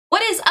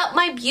up,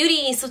 my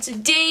beauty? So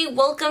today,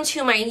 welcome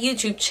to my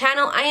YouTube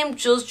channel. I am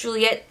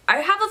Jewelsjulliet. I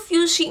have a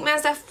few sheet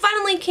masks that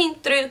finally came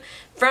through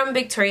from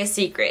Victoria's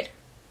Secret.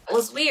 It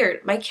was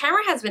weird. My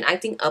camera has been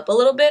acting up a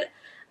little bit.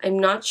 I'm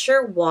not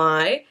sure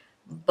why,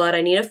 but I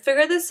need to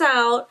figure this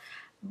out.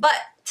 But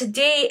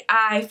today,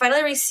 I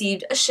finally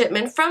received a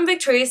shipment from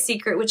Victoria's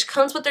Secret, which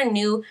comes with their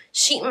new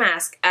sheet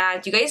mask.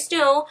 And you guys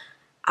know,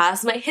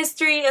 as my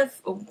history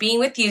of being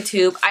with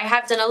YouTube, I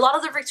have done a lot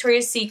of the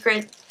Victoria's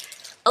Secret,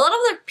 a lot of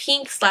the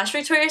pink /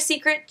 Victoria's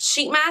Secret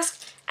sheet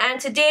masks, and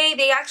today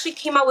they actually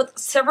came out with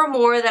several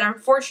more that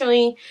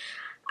unfortunately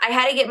I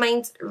had to get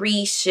mine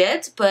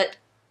reshipped, but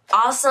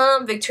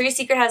awesome. Victoria's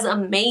Secret has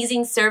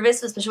amazing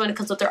service, especially when it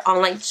comes with their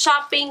online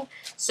shopping,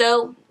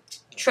 so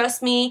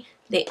trust me,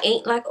 they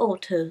ain't like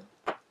Ulta.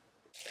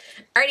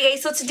 Alrighty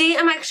guys, so today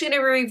I'm actually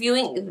going to be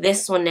reviewing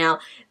this one now.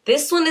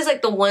 This one is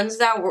like the ones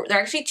that were, they're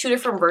actually two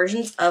different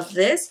versions of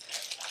this.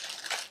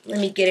 Let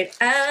me get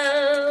it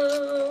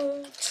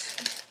out.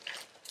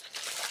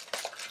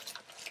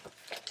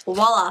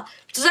 Voila.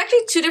 There's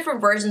actually two different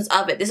versions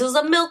of it. This is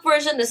a milk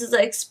version, this is the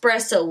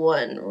espresso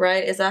one,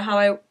 right? Is that how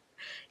I...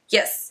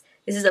 Yes.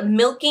 This is a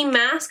milky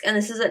mask, and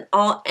this is an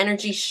all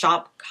energy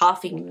shop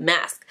coffee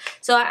mask.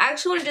 So I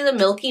actually want to do the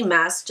milky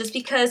mask just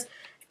because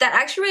that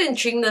actually really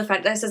intrigued me, the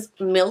fact that it says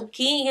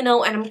milky, you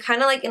know, and I'm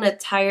kind of like in a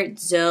tired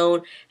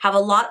zone, have a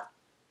lot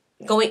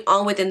going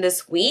on within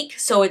this week,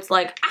 so it's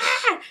like,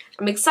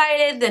 I'm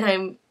excited, then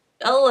I'm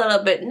a little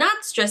bit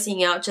not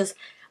stressing out, just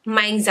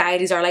my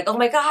anxieties are like, oh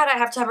my god, I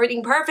have to have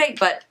everything perfect,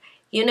 but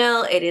you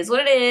know, it is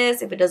what it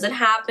is. If it doesn't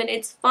happen,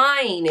 it's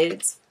fine,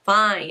 it's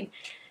fine.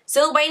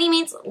 So by any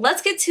means,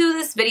 let's get to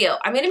this video.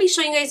 I'm going to be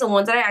showing you guys the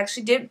ones that I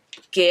actually did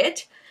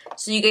get,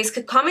 so you guys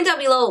could comment down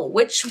below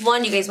which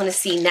one you guys want to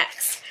see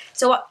next.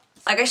 So,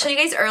 like I showed you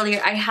guys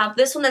earlier, I have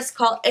this one that's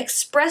called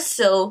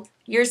Espresso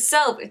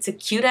Yourself. It's a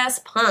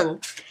cute-ass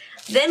pun.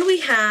 Then we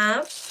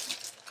have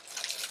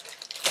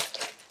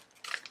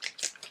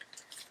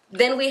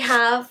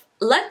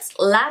Let's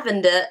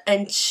Lavender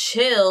and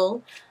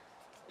Chill.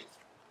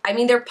 I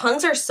mean, their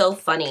puns are so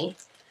funny.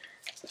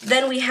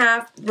 Then we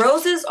have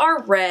Roses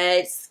Are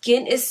Red,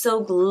 Skin is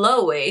So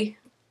Glowy.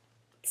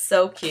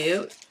 So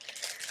cute.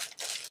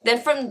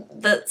 Then from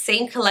the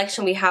same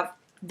collection, we have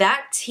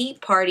That Tea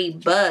Party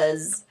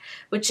Buzz,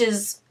 which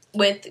is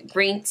with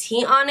green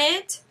tea on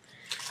it.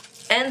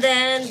 And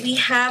then we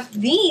have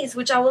these,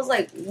 which I was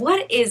like,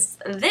 what is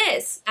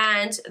this?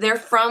 And they're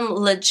from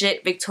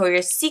legit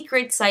Victoria's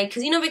Secret site,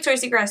 because you know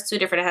Victoria's Secret has two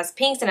different, it has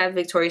pinks and it has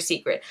Victoria's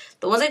Secret.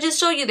 The ones I just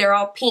showed you, they're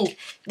all pink.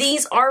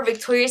 These are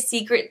Victoria's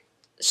Secret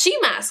sheet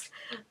mask.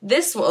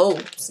 This one, oh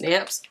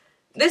snaps.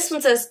 This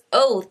one says,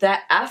 oh,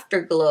 that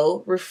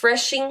afterglow,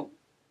 refreshing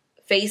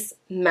face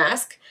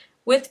mask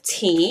with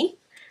tea.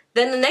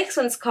 Then the next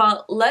one's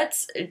called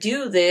Let's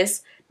Do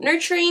This,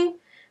 nurturing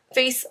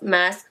face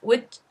mask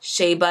with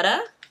shea butter.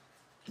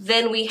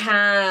 Then we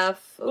have,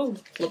 ooh,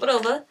 flip it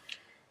over,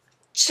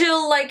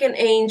 Chill Like an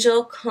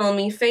Angel,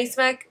 calming face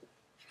mask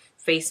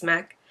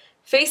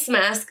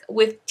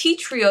with tea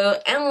tree oil.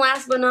 And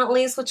last but not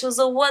least, which was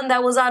the one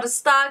that was out of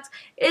stock,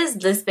 is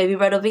this baby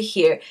right over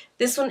here.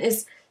 This one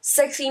is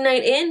Sexy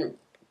Night In,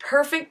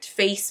 perfect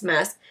face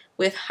mask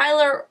with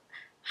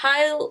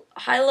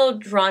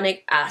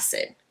hyaluronic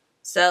acid.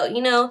 So,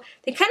 you know,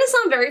 they kind of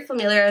sound very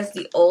familiar as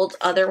the old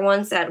other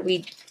ones that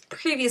we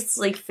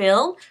previously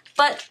filmed,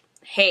 but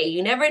hey,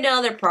 you never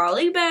know, they're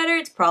probably better,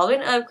 it's probably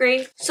an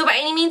upgrade. So by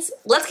any means,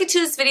 let's get to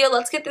this video,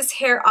 let's get this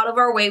hair out of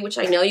our way, which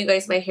I know you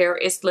guys, my hair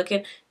is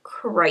looking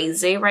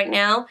crazy right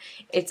now.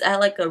 It's at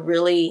like a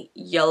really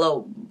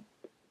yellow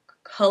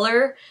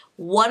color.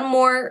 One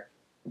more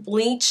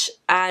bleach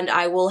and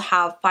I will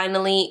have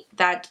finally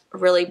that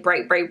really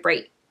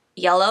bright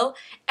yellow,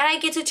 and I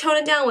get to tone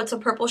it down with some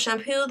purple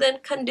shampoo, then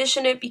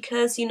condition it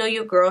because you know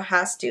your girl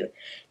has to.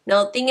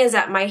 Now the thing is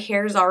that my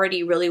hair is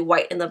already really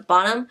white in the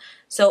bottom,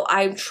 so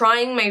I'm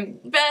trying my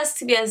best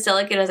to be as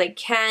delicate as I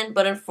can,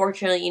 but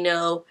unfortunately, you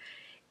know,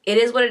 it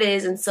is what it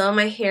is, and some of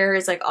my hair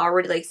is like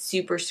already like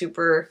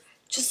super,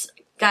 just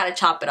gotta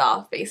chop it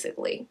off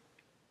basically.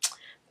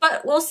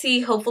 But we'll see,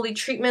 hopefully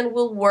treatment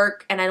will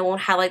work and I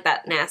won't have like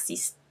that nasty,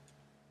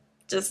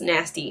 just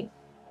nasty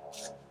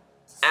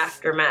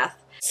aftermath.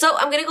 So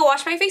I'm gonna go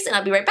wash my face and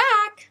I'll be right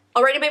back.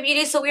 Alrighty my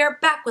beauty, so we are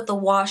back with the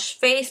wash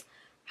face.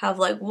 Have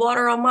like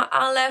water on my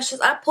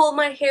eyelashes. I pulled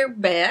my hair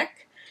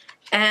back.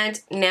 And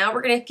now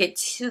we're gonna get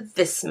to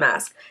this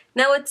mask.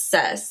 Now it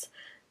says,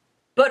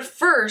 but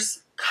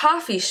first,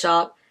 coffee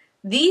shop.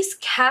 These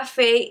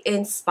cafe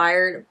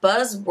inspired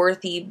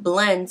buzzworthy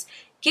blends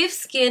give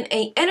skin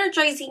an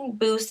energizing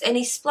boost and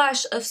a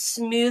splash of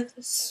smooth,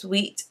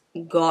 sweet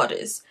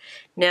goddess.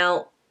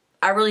 Now,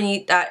 I really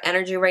need that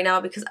energy right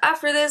now because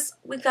after this,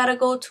 we gotta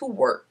go to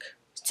work.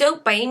 So,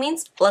 by any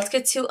means, let's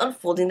get to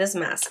unfolding this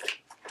mask.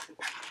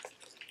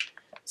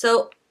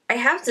 So, I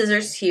have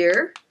scissors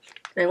here,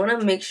 and I want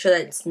to make sure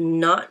that it's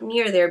not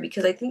near there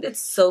because I think it's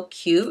so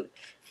cute.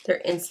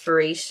 Their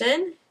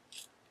inspiration.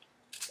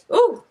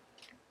 Ooh,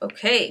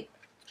 okay.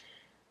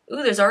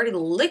 Ooh, there's already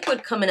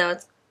liquid coming out.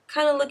 It's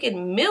kind of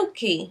looking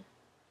milky.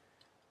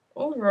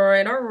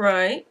 Alright,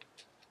 alright.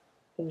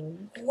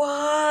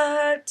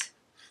 What?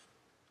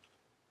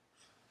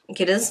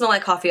 Okay, it doesn't smell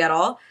like coffee at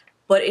all,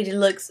 but it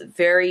looks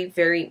very,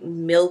 very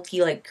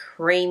milky, like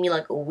creamy,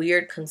 like a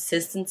weird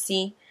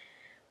consistency,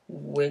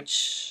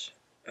 which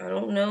I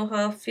don't know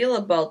how I feel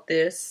about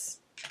this.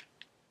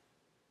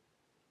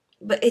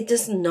 But it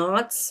does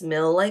not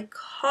smell like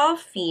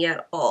coffee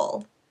at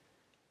all.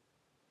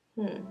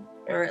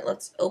 Alright,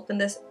 let's open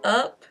this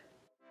up.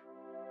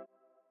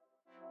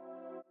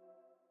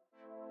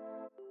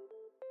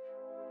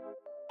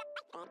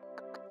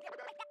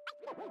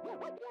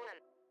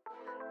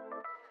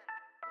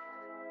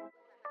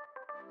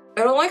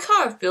 I don't like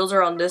how it feels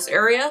around this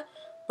area,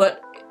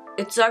 but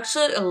it's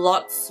actually a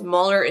lot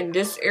smaller in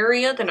this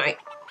area than I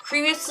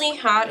previously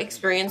had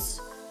experience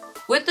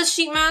with the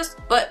sheet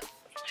mask, but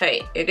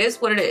hey, it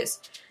is what it is.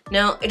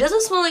 Now, it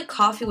doesn't smell like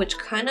coffee, which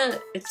kinda,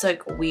 it's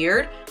like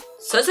weird. It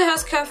says it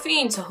has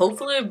caffeine, so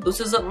hopefully it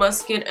boosts up my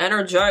skin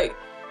energy.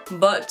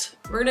 But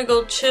we're gonna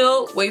go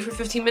chill, wait for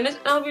 15 minutes,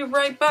 and I'll be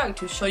right back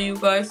to show you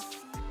guys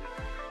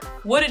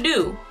what it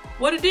do,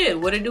 what it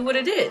did, what it do, what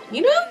it did,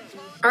 you know?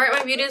 Alright,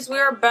 my beauties, we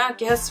are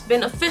back. It has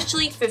been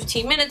officially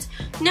 15 minutes.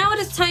 Now it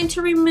is time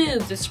to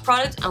remove this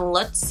product and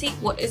let's see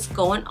what is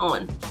going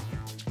on.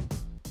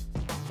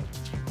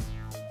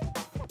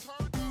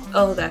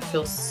 Oh, that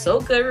feels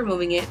so good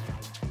removing it.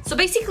 So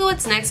basically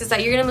what's next is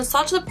that you're going to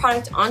massage the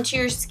product onto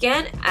your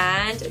skin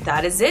and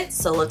that is it.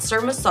 So let's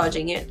start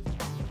massaging it.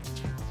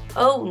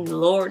 Oh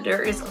Lord,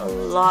 there is a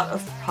lot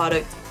of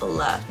product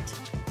left.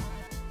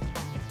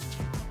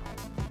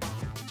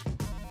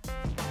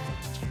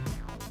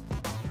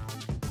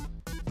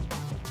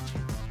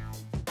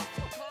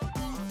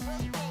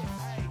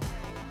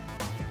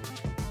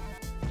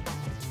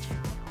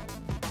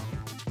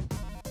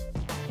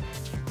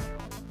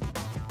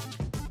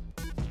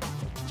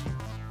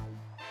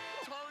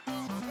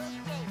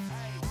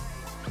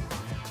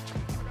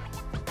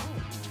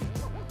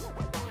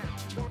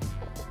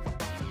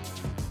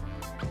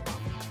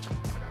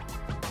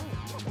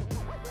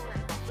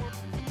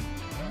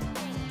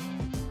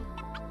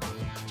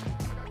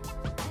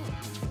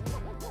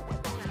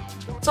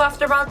 So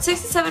after about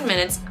 6 to 7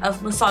 minutes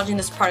of massaging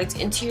this product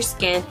into your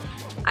skin,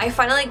 I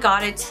finally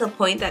got it to the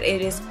point that it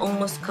is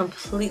almost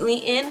completely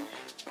in.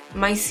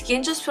 My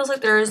skin just feels like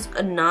there's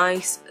a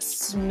nice,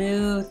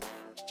 smooth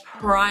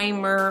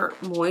primer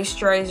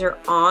moisturizer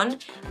on,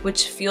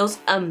 which feels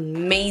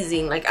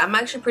amazing. Like, I'm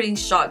actually pretty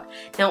shocked.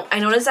 Now, I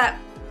noticed that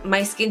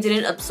my skin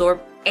didn't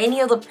absorb any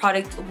of the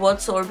product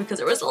whatsoever because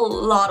there was a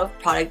lot of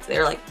product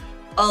there, like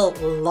a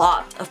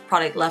lot of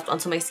product left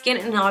onto my skin,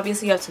 and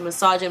obviously you have to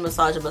massage it,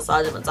 massage it,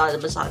 massage it, massage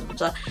it, massage it,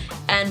 massage it,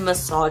 and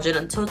massage it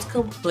until it's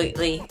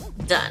completely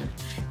done.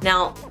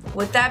 Now,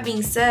 with that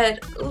being said,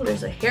 ooh,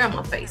 there's a hair on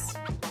my face.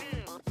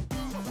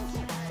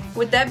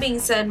 With that being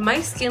said, my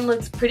skin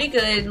looks pretty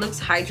good, it looks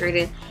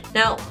hydrated.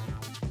 Now,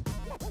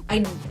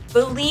 I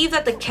believe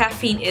that the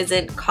caffeine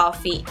isn't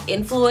coffee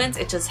influence,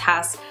 it just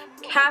has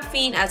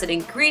caffeine as an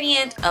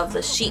ingredient of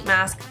the sheet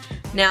mask.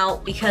 Now,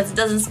 because it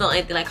doesn't smell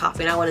anything like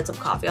coffee, and I wanted some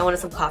coffee. I wanted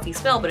some coffee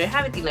smell, but it didn't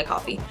have anything like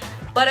coffee.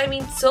 But I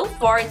mean, so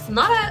far, it's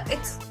not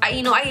a,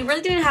 you know, I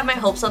really didn't have my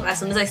hopes up as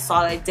soon as I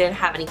saw that it didn't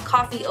have any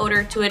coffee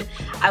odor to it.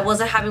 I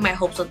wasn't having my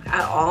hopes up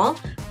at all.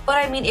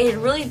 But I mean, it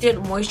really did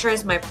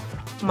moisturize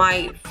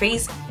my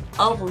face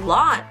a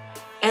lot.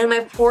 And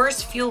my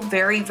pores feel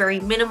very, very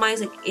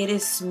minimized. Like, it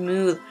is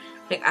smooth.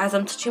 Like, as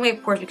I'm touching my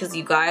pores, because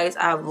you guys,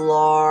 I have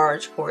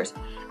large pores.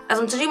 As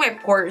I'm touching my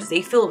pores,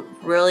 they feel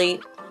really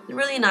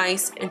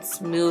nice and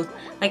smooth.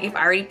 Like, if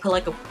I already put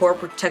like a pore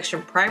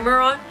protection primer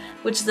on,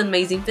 which is an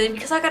amazing thing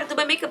because I gotta do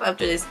my makeup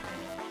after this.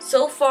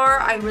 So far,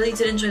 I really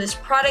did enjoy this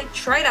product.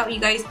 Try it out, you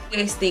guys. What do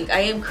you guys think? I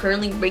am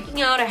currently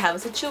breaking out. I have a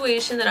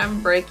situation that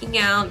I'm breaking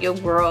out. Your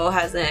girl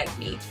has an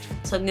acne,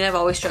 something I've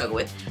always struggled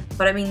with.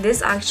 But I mean,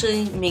 this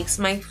actually makes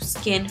my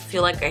skin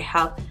feel like I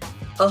have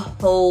a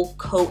whole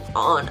coat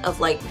on of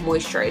like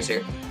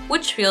moisturizer,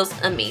 which feels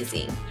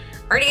amazing.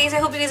 Alright guys, I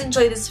hope you guys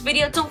enjoyed this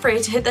video. Don't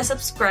forget to hit that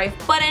subscribe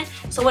button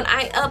so when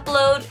I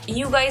upload,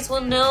 you guys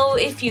will know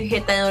if you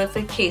hit that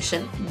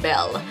notification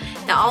bell.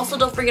 Now also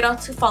don't forget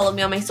to follow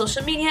me on my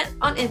social media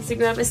on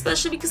Instagram,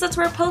 especially because that's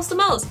where I post the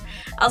most.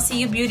 I'll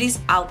see you beauties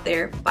out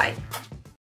there. Bye.